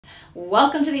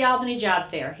Welcome to the Albany Job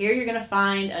Fair. Here you're going to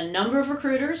find a number of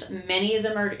recruiters. Many of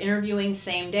them are interviewing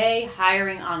same day,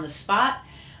 hiring on the spot.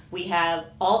 We have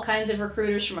all kinds of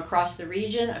recruiters from across the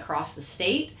region, across the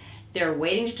state. They're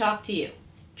waiting to talk to you.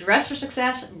 Dress for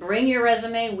success, bring your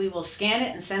resume. We will scan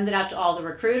it and send it out to all the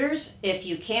recruiters. If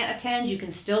you can't attend, you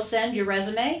can still send your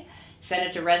resume. Send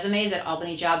it to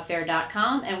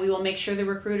resumes@albanyjobfair.com and we will make sure the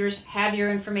recruiters have your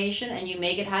information and you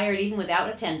may get hired even without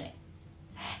attending.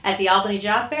 At the Albany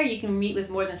Job Fair, you can meet with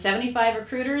more than 75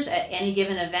 recruiters at any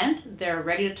given event. They're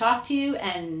ready to talk to you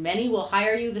and many will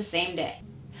hire you the same day.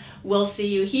 We'll see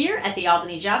you here at the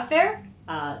Albany Job Fair,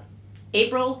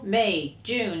 April, May,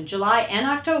 June, July, and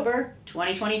October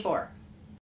 2024.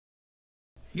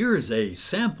 Here's a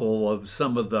sample of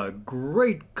some of the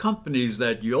great companies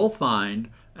that you'll find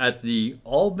at the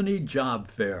Albany Job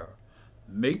Fair.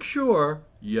 Make sure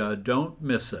you don't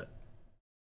miss it.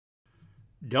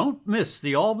 Don't miss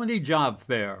the Albany Job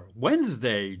Fair,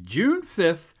 Wednesday, June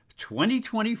 5th,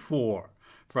 2024,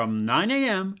 from 9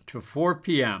 a.m. to 4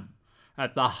 p.m.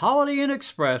 at the Holiday Inn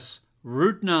Express,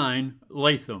 Route 9,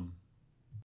 Latham.